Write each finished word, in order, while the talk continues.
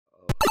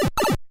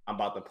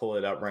about to pull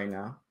it up right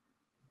now.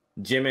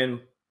 Jimin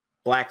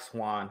Black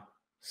Swan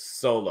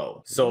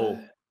Solo. So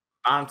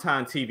on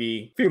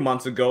TV a few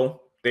months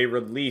ago, they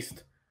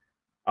released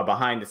a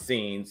behind the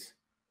scenes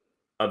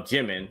of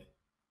Jimin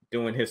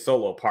doing his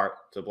solo part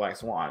to Black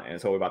Swan. And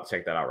so we're about to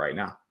check that out right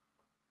now.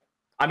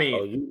 I mean,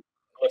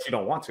 unless you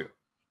don't want to.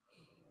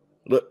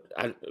 Look,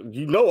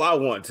 you know I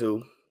want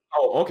to.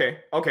 Oh, okay.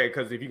 Okay,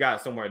 because if you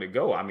got somewhere to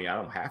go, I mean, I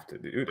don't have to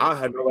do this. I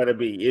have nowhere to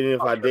be. Even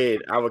if I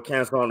did, I would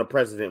cancel on the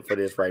president for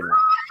this right now.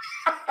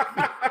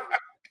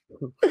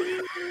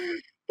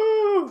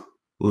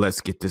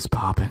 Let's get this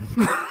popping.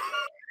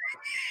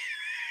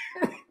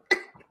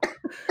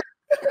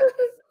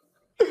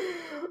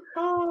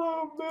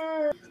 Oh,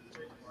 man.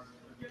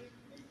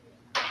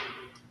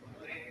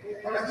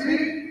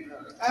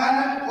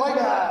 And like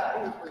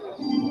that.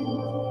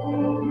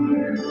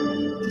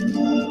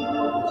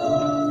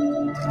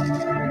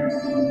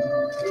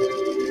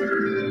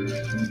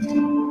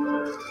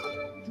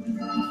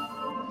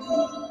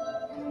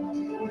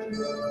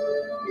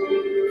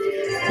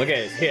 Look at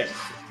his hips,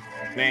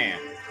 man.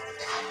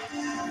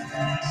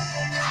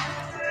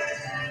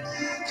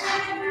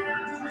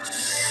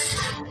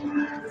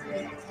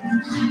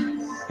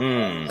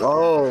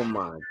 Oh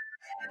my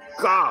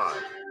God.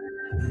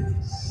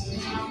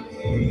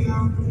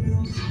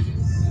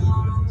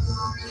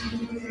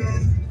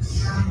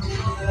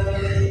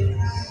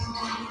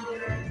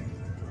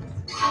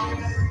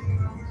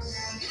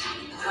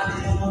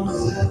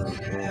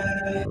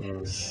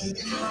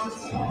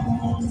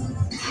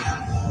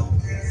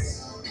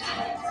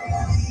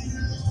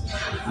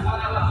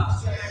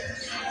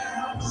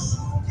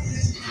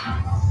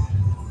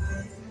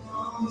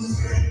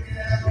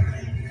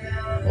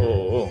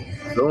 Oh,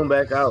 zoom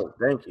back out.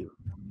 Thank you.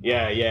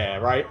 Yeah,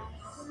 right.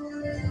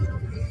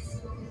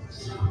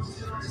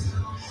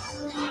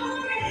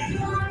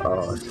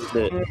 Oh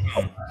shit.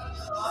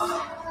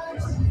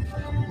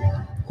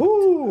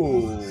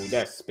 Ooh,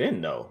 that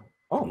spin though.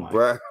 Oh my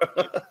God.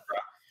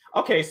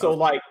 Okay, so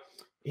like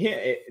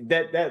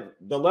that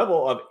the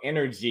level of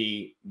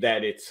energy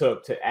that it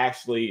took to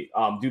actually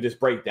do this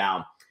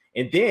breakdown,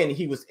 and then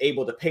he was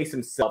able to pace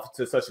himself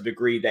to such a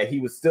degree that he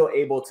was still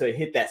able to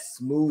hit that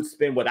smooth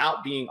spin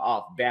without being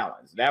off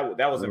balance. That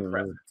was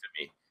impressive to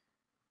me.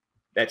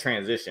 That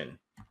transition.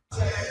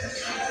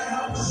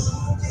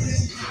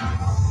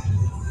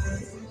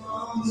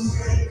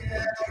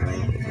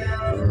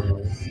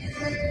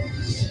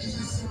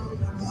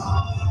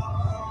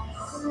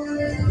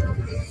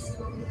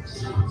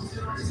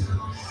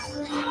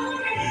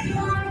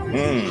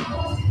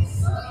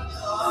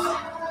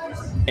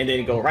 And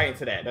then go right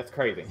into that. That's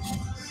crazy.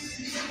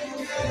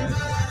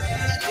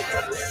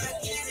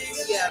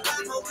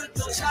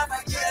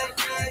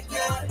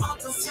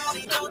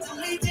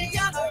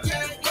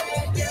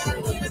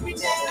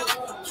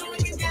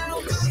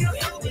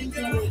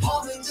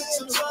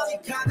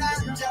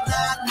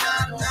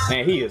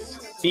 Man, he is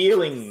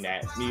feeling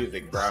that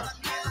music, bro.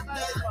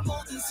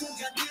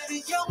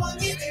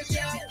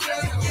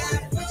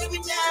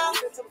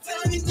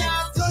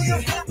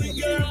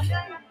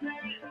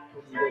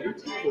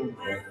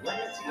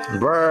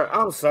 Bruh,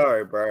 I'm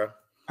sorry, bruh.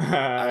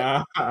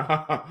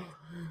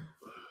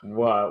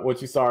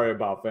 What you sorry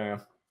about,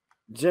 fam?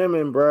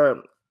 Jimin,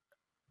 bruh.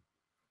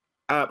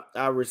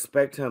 I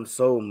respect him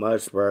so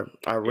much, bruh.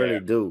 I really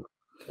do.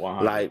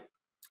 100. Like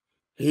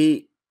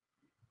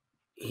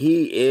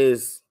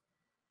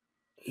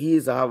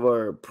he's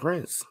our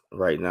prince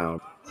right now.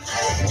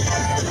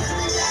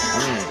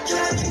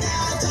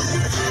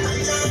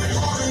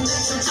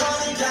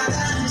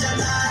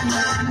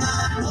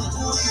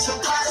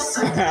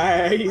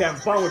 He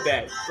having fun with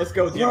that. Let's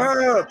go, Jim.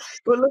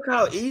 But look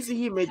how easy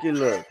he make it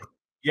look.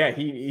 Yeah,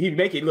 he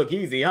make it look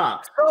easy, huh?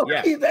 So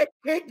yeah, that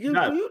kick, you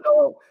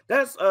know,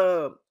 that's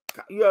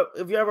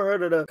if you ever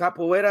heard of the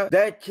capoeira,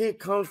 that kick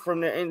comes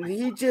from there, and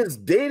he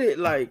just did it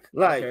like.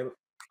 Okay.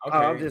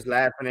 I'm just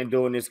laughing and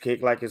doing this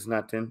kick like it's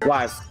nothing.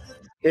 Watch,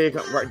 right,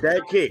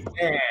 that kick.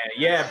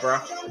 Yeah, bro.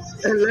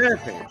 And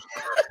laughing.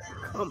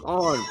 Come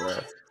on, bro.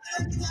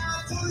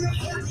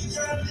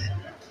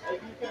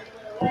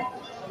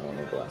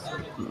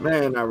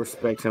 Man, I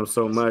respect him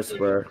so much,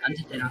 bro.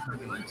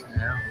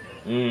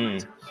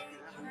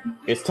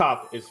 It's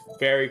tough. It's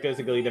very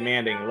physically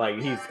demanding.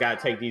 Like, he's got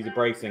to take these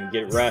breaks and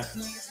get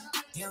rest.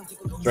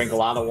 Drink a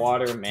lot of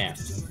water, man.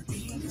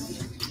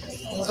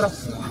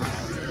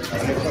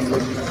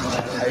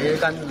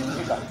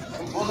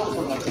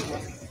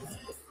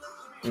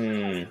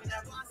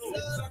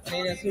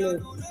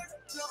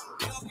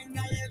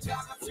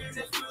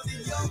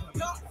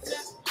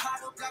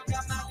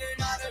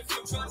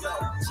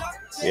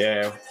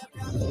 Yeah.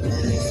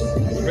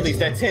 Release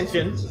that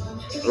tension.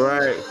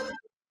 Right.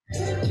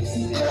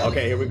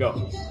 Okay, here we go.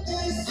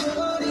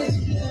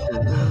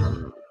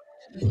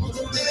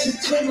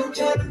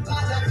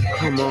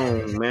 Come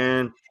on,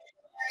 man.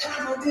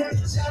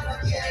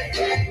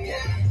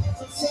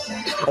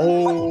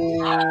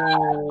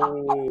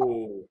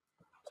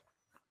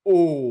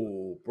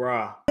 Oh,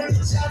 bruh.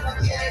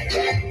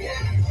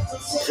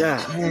 Yeah,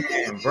 man,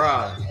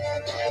 bruh.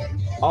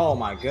 Oh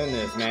my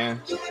goodness,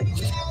 man.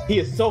 He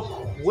is so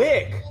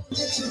quick.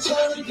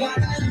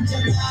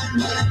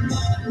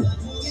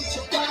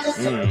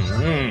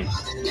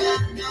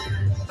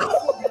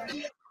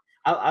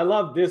 I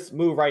love this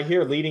move right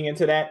here leading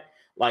into that.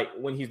 Like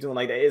when he's doing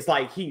like that, it's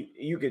like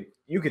you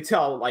could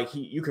tell, like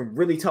you can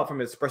really tell from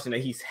his expression that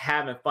he's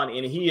having fun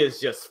and he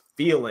is just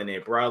feeling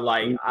it, bro.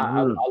 Like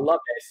I love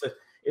that.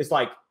 It's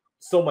like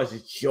so much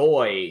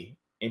joy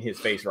in his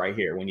face right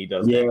here when he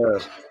does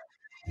that.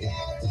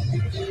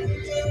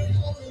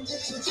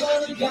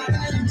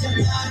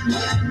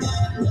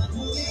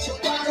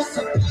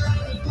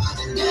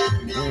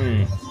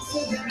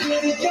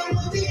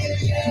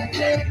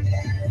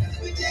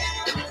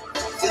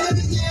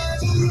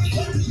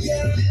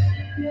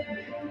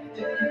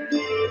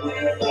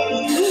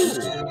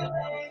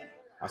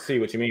 I see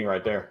what you mean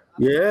right there.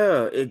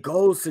 Yeah, it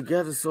goes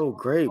together so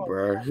great,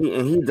 bro.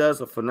 He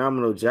does a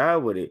phenomenal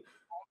job with it.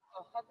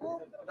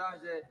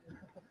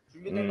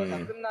 With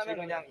an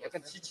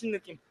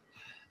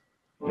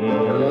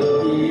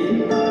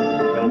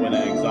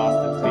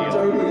exhausted feel.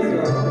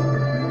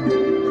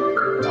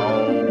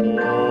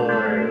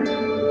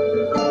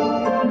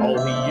 Oh,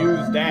 he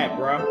used that,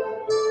 bro.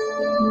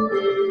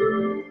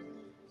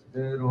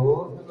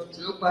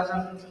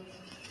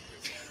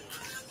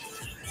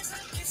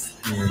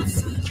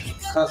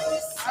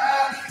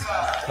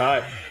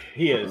 Cut.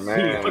 He is.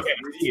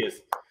 He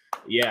is.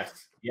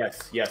 Yes.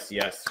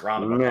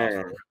 Round of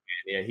applause.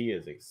 Yeah, he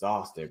is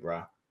exhausted,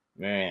 bro.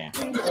 Man.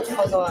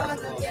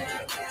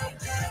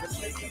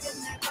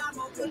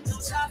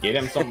 Get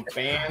him some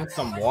fans,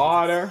 some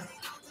water.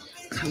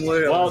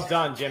 Well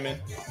done, Jimin.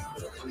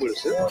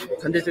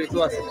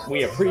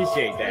 We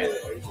appreciate that.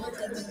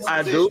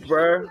 I do,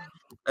 bro.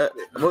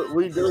 What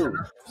we do.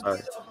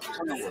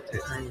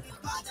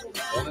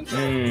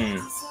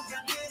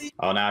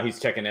 Oh, now he's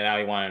checking it out.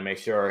 He wanted to make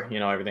sure,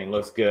 everything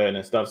looks good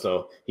and stuff.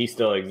 So he's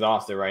still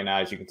exhausted right now,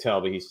 as you can tell,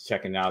 but he's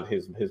checking out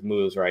his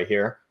moves right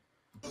here.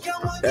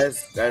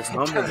 That's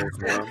humbleness,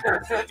 man.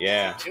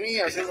 Yeah.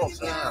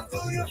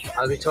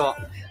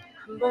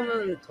 한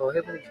번은 더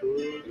해보면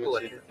좋을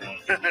것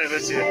같아요.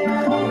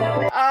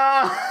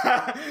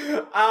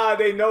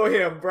 They know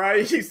him,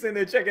 bro. He's sitting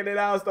there checking it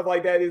out and stuff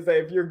like that. He's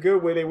like, if you're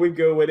good with it, we're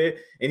good with it.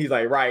 And he's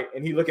like, right.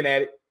 And he's looking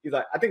at it. He's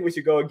like, I think we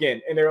should go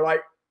again. And they're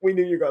like, we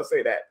knew you were going to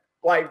say that.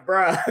 Like,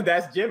 bro,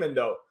 that's Jimin,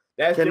 though.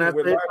 That's Jimin.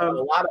 We're learning a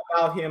lot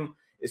about him,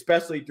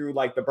 especially through,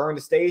 like, the Burn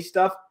the Stage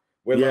stuff.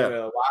 We're learning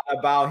a lot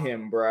about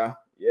him, bro.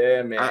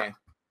 Yeah, man.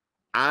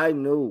 I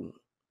knew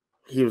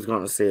he was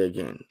going to say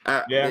again.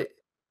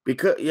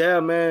 Because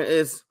man,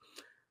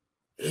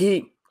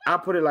 I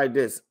put it like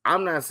this.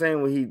 I'm not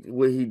saying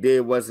what he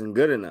did wasn't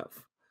good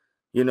enough,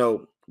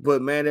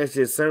 but man, there's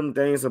just certain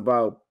things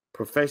about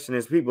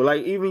perfectionist people,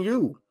 like even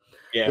you.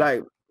 Yeah.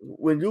 Like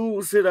when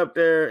you sit up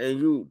there and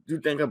you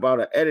think about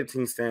an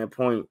editing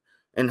standpoint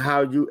and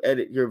how you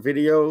edit your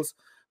videos,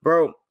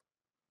 bro.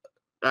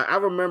 I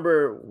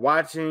remember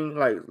watching,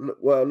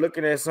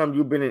 looking at some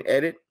you've been in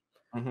edit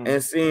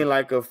and seeing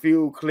like a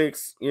few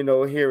clicks,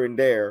 here and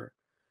there.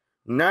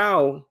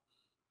 Now,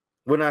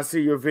 when I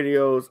see your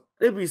videos,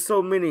 there be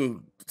so many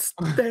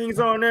things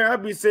on there.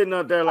 I'd be sitting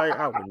up there like,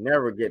 I would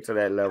never get to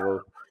that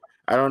level.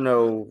 I don't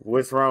know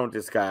what's wrong with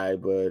this guy,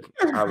 but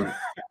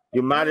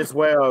you might as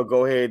well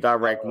go ahead and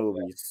direct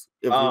movies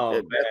if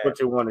that's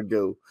what you want to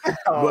do.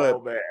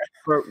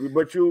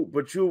 But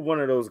you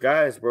one of those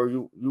guys,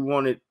 bro.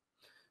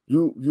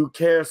 You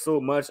care so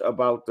much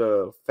about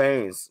the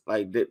fans,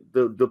 like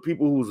the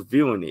people who's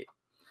viewing it.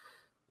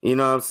 You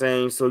know what I'm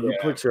saying? So you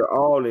put your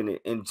all in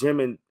it. And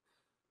Jimin,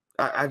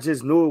 I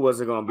just knew it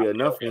wasn't gonna be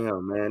enough for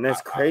him, man.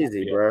 That's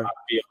crazy, bro. I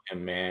feel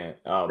him, man.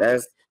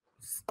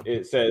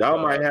 It says y'all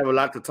might have a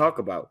lot to talk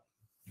about.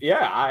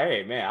 Yeah,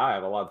 I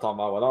have a lot to talk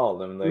about with all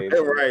of them.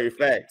 Right,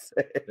 facts.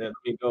 Let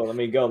me go.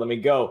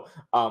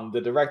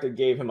 The director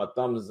gave him a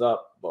thumbs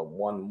up, but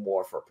one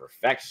more for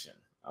perfection.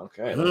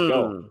 Okay, let's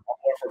go. One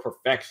more for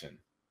perfection.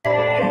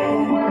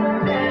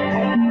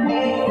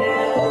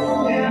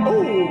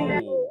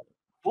 Ooh.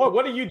 Boy,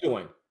 what are you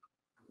doing?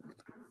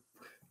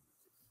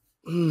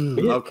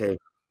 Okay.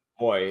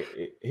 Boy,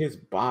 his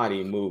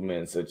body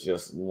movements are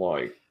just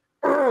like.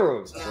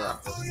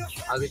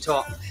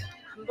 그쵸.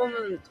 한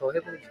번은 더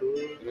해보면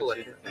좋을 것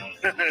같아요.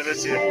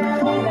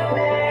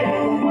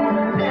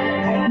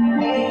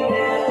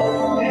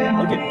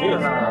 Look at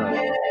this.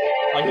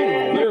 Like, he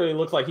literally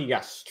looks like he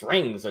got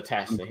strings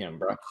attached to him,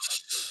 bro.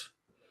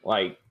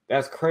 Like,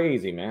 that's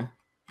crazy, man.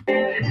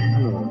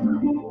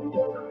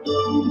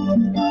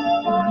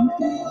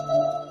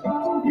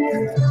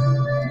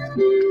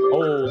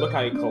 Oh, look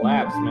how he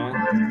collapsed, man.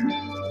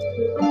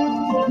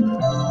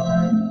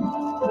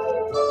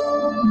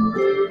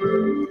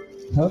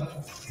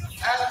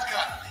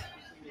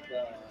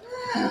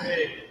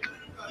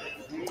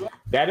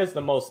 That is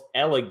the most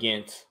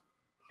elegant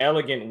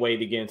way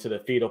to get into the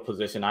fetal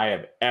position I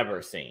have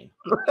ever seen.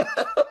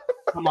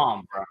 Come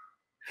on, bro.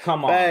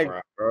 Come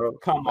on, bro.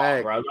 Come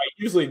on, bro. Like,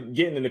 usually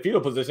getting in the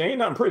fetal position ain't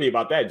nothing pretty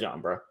about that,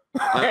 John, bro.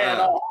 At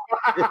all.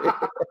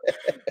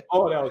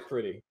 Oh, that was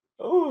pretty.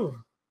 Ooh.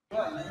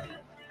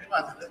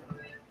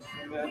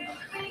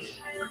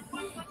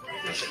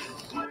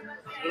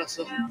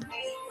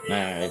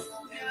 Man.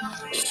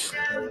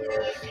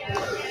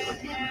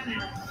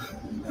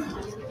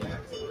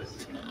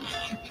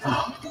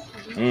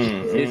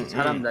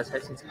 잘합니다.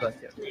 잘 수 있을 것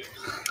같아요.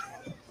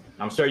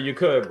 I'm sure you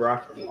could, bro.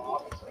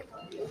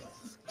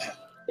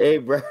 Hey,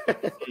 bro.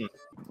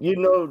 You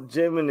know,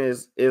 Jimin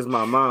is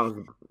my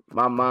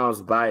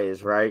mom's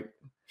bias, right?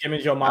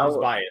 Jimin's your mom's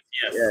bias.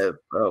 Yes. Yeah,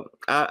 bro.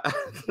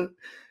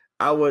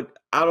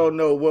 I don't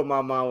know what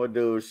my mom would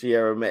do if she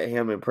ever met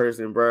him in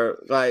person, bro.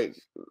 Like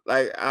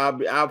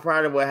I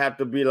probably would have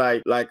to be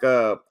I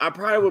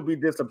probably would be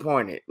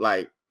disappointed.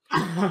 Like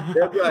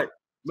they'll be like,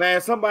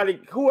 man,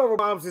 whoever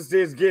mom's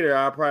this, get her.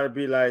 I'll probably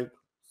be like,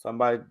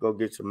 somebody go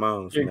get your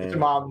mom's, man. Get your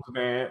mom's,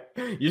 man.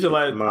 You should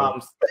let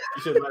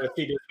her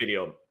see this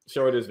video.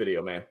 Show her this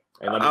video, man.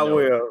 And let me know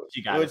what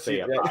you got to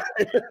say about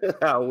it.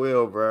 I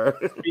will, bro.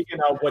 Speaking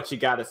of what you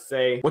got to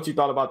say, what you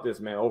thought about this,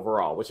 man,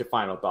 overall? What's your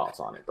final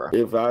thoughts on it, bro?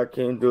 If I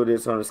can do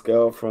this on a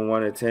scale from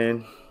 1 to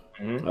 10,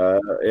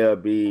 it'll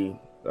be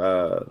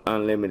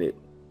unlimited.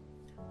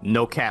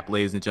 No cap,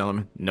 ladies and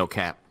gentlemen. No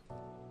cap.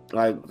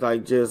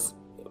 Like just,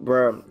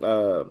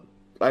 bro,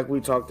 like we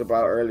talked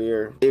about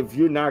earlier, if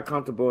you're not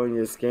comfortable in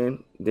your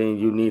skin, then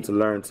you need to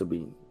learn to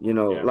be. You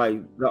know,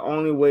 like the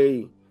only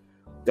way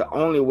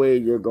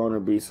you're going to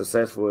be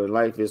successful in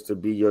life is to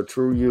be your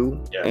true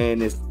you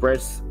and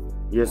express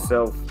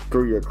yourself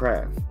through your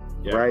craft,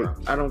 right? Bro.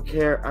 I don't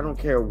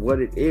care what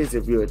it is.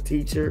 If you're a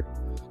teacher,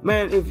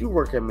 man, if you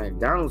work at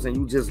McDonald's and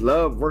you just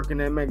love working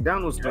at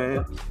McDonald's,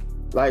 man,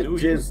 like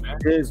just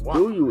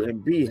do you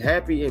and be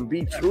happy and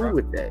be true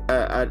with that.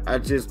 I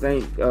just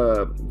think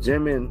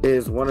Jimin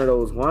is one of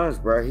those ones,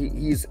 bro.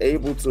 He's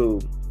able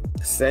to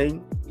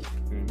sing.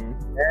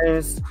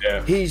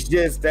 He's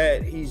just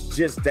that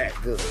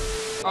good.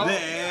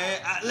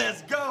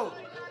 Let's go.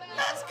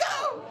 Let's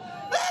go.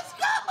 Let's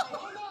go.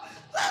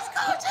 Let's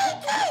go,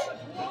 JK.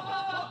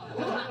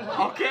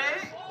 Okay.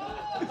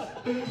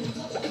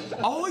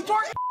 Oh, he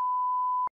twerking.